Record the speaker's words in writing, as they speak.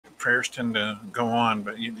prayers tend to go on,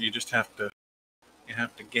 but you just have to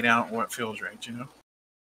get out what feels right, you know.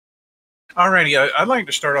 Alrighty, I'd like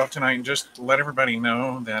to start off tonight and just let everybody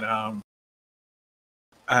know that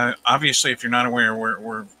obviously, if you're not aware,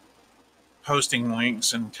 we're posting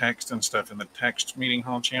links and text and stuff in the text meeting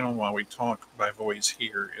hall channel while we talk by voice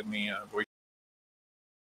here in the voice.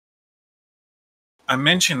 I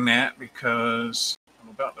mention that because I'm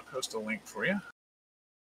about to post a link for you.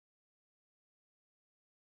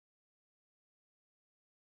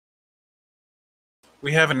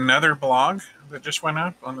 We have another blog that just went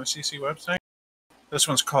up on the CC website. This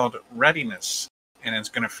one's called Readiness, and it's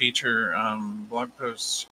going to feature blog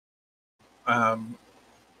posts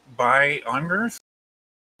by Ungirth.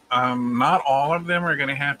 Not all of them are going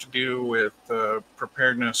to have to do with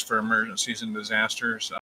preparedness for emergencies and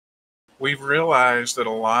disasters. We've realized that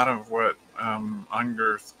a lot of what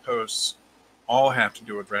Ungirth posts all have to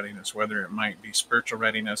do with readiness, whether it might be spiritual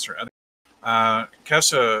readiness or other.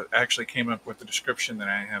 Kessa actually came up with the description that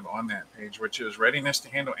I have on that page, which is readiness to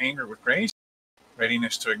handle anger with grace,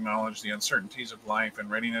 readiness to acknowledge the uncertainties of life, and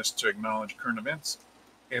readiness to acknowledge current events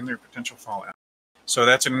and their potential fallout. So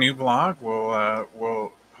that's a new blog.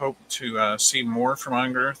 We'll hope to see more from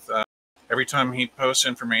Ungirth. Every time he posts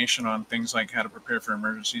information on things like how to prepare for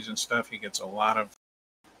emergencies and stuff, he gets a lot of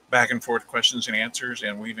back and forth questions and answers,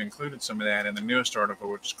 and we've included some of that in the newest article,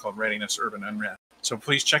 which is called Readiness Urban Unrest. So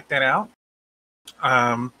please check that out.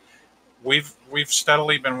 We've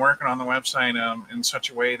steadily been working on the website in such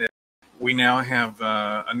a way that we now have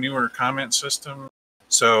a newer comment system.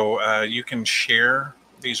 So you can share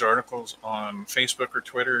these articles on Facebook or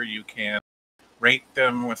Twitter. You can rate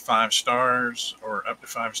them with 5 stars or up to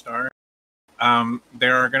 5 stars.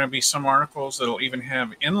 There are going to be some articles that'll even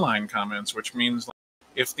have inline comments, which means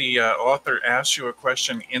if the author asks you a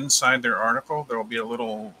question inside their article, there'll be a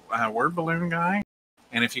little word balloon guy.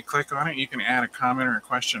 And if you click on it, you can add a comment or a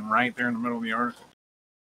question right there in the middle of the article.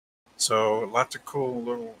 So lots of cool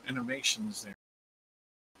little innovations there.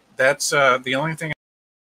 That's the only thing.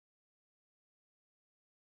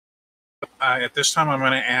 At this time, I'm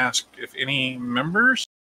going to ask if any members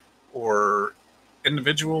or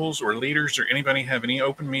individuals or leaders or anybody have any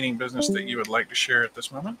open meeting business that you would like to share at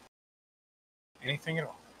this moment. Anything at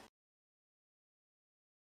all.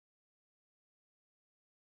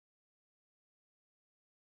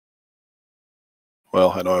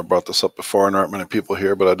 Well, I know I brought this up before and aren't many people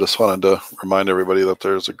here, but I just wanted to remind everybody that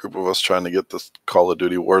there's a group of us trying to get this Call of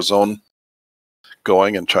Duty Warzone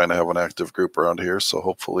going and trying to have an active group around here. So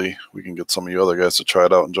hopefully we can get some of you other guys to try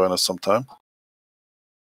it out and join us sometime.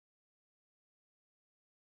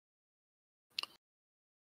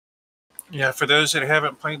 Yeah, for those that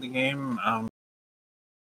haven't played the game,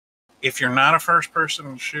 if you're not a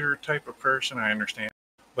first-person shooter type of person, I understand.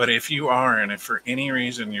 But if you are, and if for any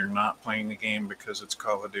reason you're not playing the game because it's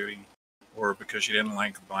Call of Duty or because you didn't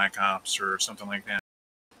like Black Ops or something like that,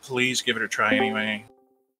 please give it a try anyway.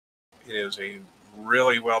 It is a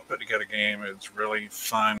really well put together game. It's really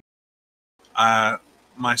fun.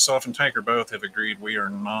 Myself and Tiger both have agreed we are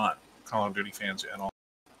not Call of Duty fans at all.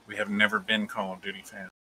 We have never been Call of Duty fans.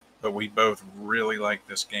 But we both really like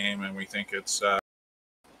this game, and we think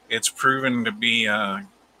it's proven to be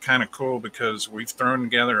kind of cool because we've thrown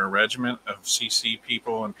together a regiment of CC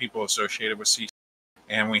people and people associated with CC,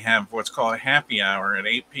 and we have what's called a happy hour at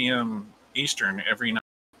 8 p.m. Eastern every night.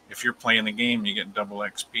 If you're playing the game, you get double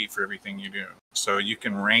XP for everything you do. So you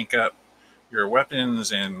can rank up your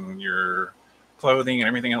weapons and your clothing and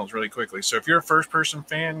everything else really quickly. So if you're a first-person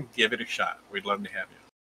fan, give it a shot. We'd love to have you.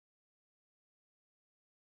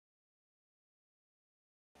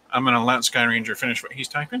 I'm going to let Sky Ranger finish what he's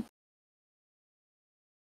typing.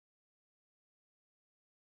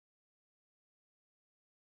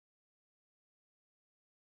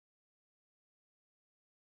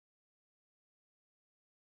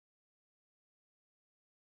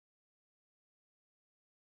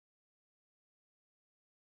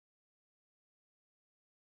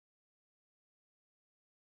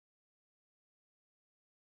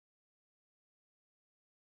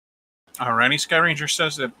 Alrighty, Sky Ranger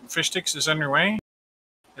says that Fish Sticks is underway.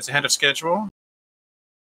 It's ahead of schedule.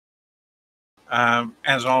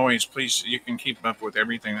 As always, please, you can keep up with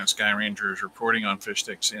everything that Sky Ranger is reporting on Fish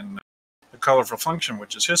Sticks in the Colorful Function,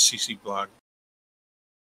 which is his CC blog.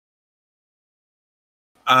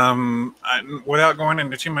 Without going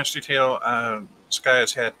into too much detail, Sky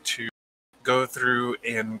has had to go through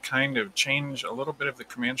and kind of change a little bit of the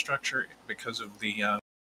command structure because of the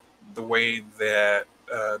way that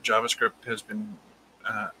JavaScript has been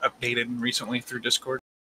updated recently through Discord.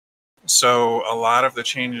 So a lot of the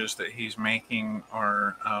changes that he's making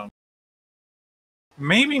are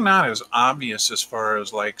maybe not as obvious as far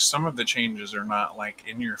as like some of the changes are not like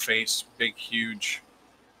in your face, big, huge,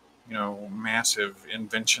 massive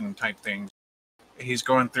invention type things. He's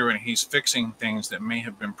going through and he's fixing things that may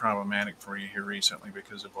have been problematic for you here recently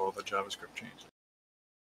because of all the JavaScript changes.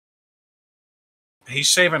 He's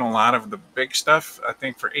saving a lot of the big stuff, I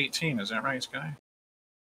think, for 18. Is that right, Sky?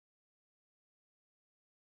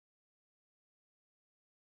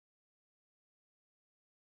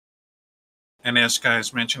 And as Sky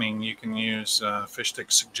is mentioning, you can use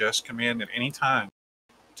Fishstick suggest command at any time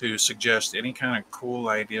to suggest any kind of cool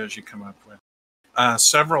ideas you come up with.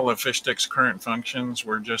 Several of Fishstick's current functions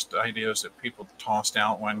were just ideas that people tossed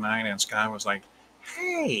out one night, and Sky was like,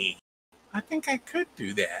 hey, I think I could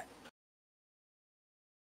do that.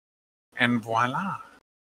 And voila.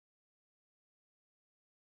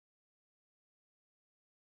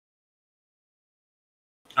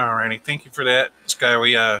 Alrighty, thank you for that, Sky.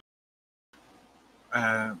 We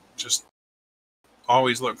just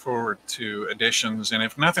always look forward to additions, and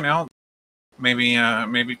if nothing else,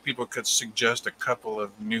 maybe people could suggest a couple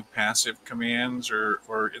of new passive commands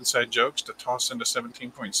or inside jokes to toss into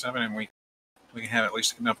 17.7, and we can have at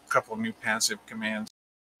least a couple of new passive commands.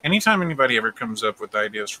 Anytime anybody ever comes up with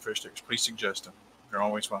ideas for fish sticks, please suggest them. They're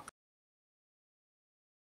always welcome.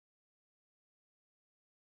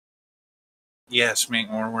 Yes, make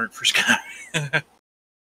more work for Sky.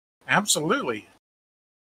 Absolutely.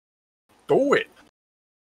 Do it.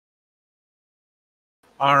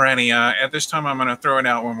 Alrighty, at this time I'm going to throw it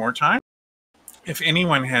out one more time. If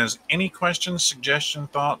anyone has any questions, suggestions,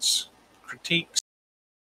 thoughts, critiques,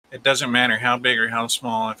 it doesn't matter how big or how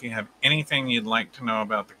small. If you have anything you'd like to know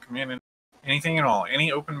about the community, anything at all,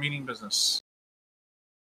 any open meeting business,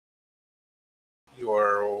 you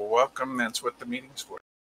are welcome. That's what the meeting's for.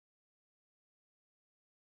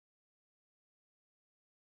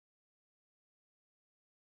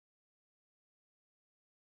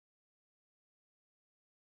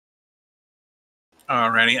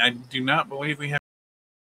 Alrighty, I do not believe we have.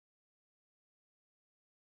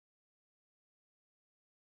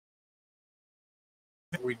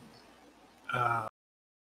 We,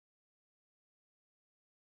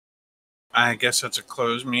 I guess that's a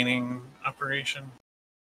closed meeting operation.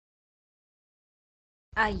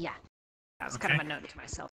 Yeah. That was kind of a note to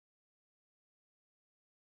myself.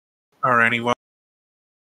 Alrighty, well.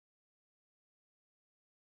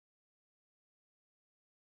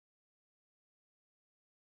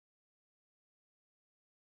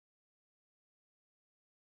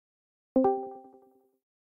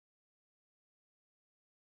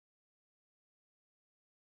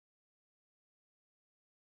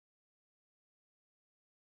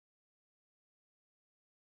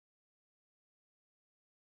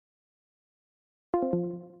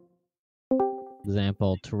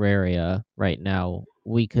 Example, Terraria, right now,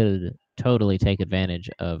 we could totally take advantage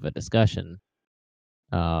of a discussion,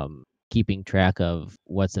 keeping track of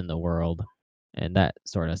what's in the world and that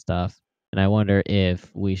sort of stuff. And I wonder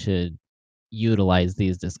if we should utilize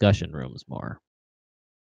these discussion rooms more.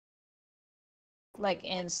 Like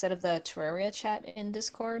instead of the Terraria chat in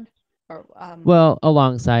Discord? Or, Well,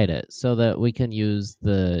 alongside it, so that we can use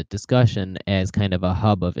the discussion as kind of a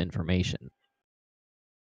hub of information.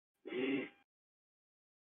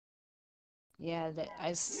 Yeah,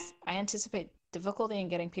 I anticipate difficulty in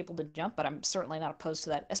getting people to jump, but I'm certainly not opposed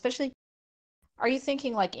to that. Especially, are you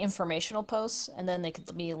thinking like informational posts and then they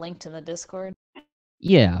could be linked in the Discord?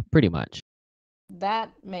 Yeah, pretty much.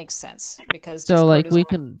 That makes sense because so Discord like is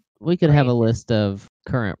we could have a great. list of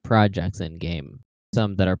current projects in game,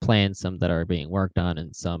 some that are planned, some that are being worked on,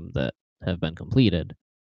 and some that have been completed.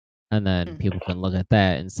 And then people can look at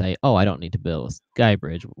that and say, "Oh, I don't need to build a sky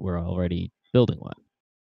bridge. We're already building one."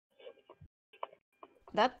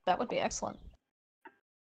 That would be excellent.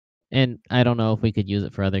 And I don't know if we could use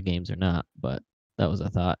it for other games or not, but that was a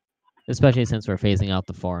thought. Especially since we're phasing out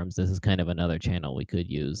the forums, this is kind of another channel we could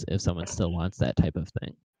use if someone still wants that type of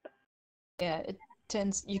thing. Yeah, it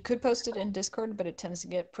tends. You could post it in Discord, but it tends to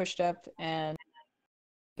get pushed up, and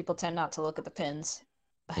people tend not to look at the pins.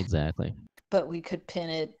 Exactly. But we could pin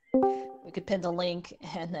it. We could pin the link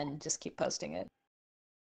and then just keep posting it.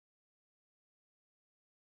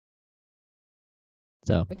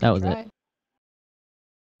 So that was it.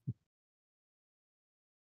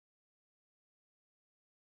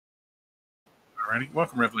 Alrighty,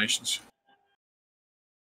 welcome, Revelations.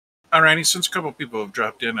 Alrighty, since a couple of people have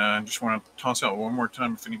dropped in, I just want to toss out one more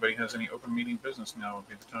time if anybody has any open meeting business. Now would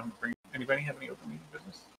be the time to bring. Anybody have any open meeting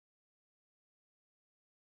business?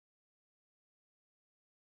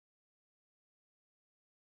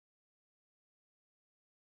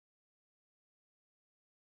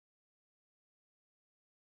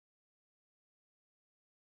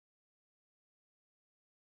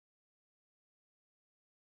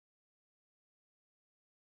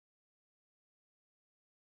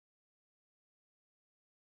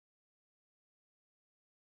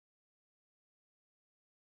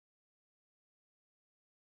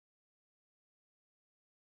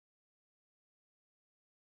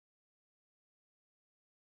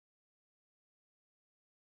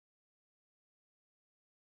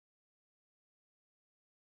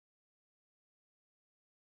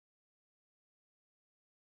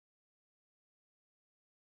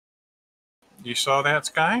 You saw that,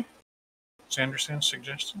 Sky? Sanderson's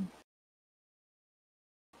suggestion?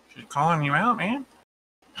 She's calling you out, man.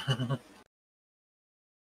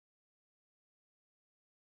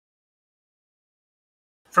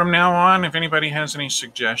 From now on, if anybody has any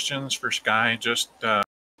suggestions for Sky, just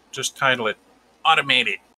title it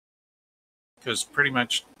 "Automated," because pretty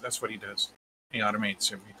much that's what he does. He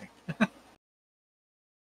automates everything.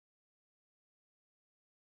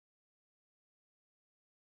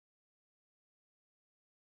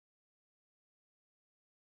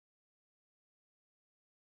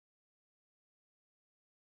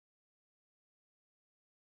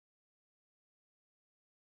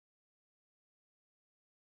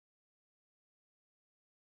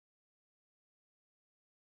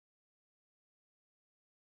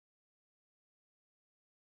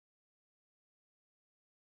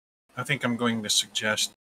 I think I'm going to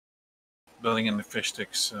suggest building in the fish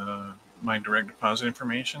sticks my direct deposit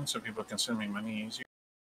information so people can send me money easier.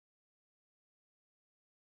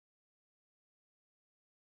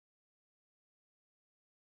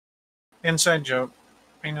 Inside joke.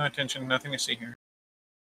 Pay no attention. Nothing to see here.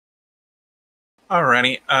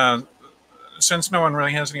 Alrighty. Since no one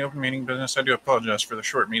really has any open meeting business, I do apologize for the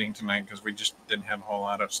short meeting tonight because we just didn't have a whole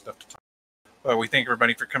lot of stuff to talk about. But we thank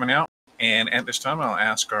everybody for coming out. And at this time, I'll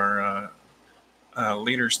ask our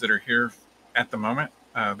leaders that are here at the moment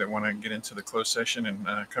that want to get into the closed session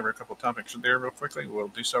and cover a couple topics there real quickly. We'll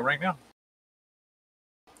do so right now.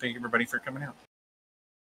 Thank you, everybody, for coming out.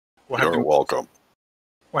 You're welcome.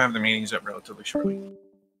 We'll have the meetings up relatively shortly.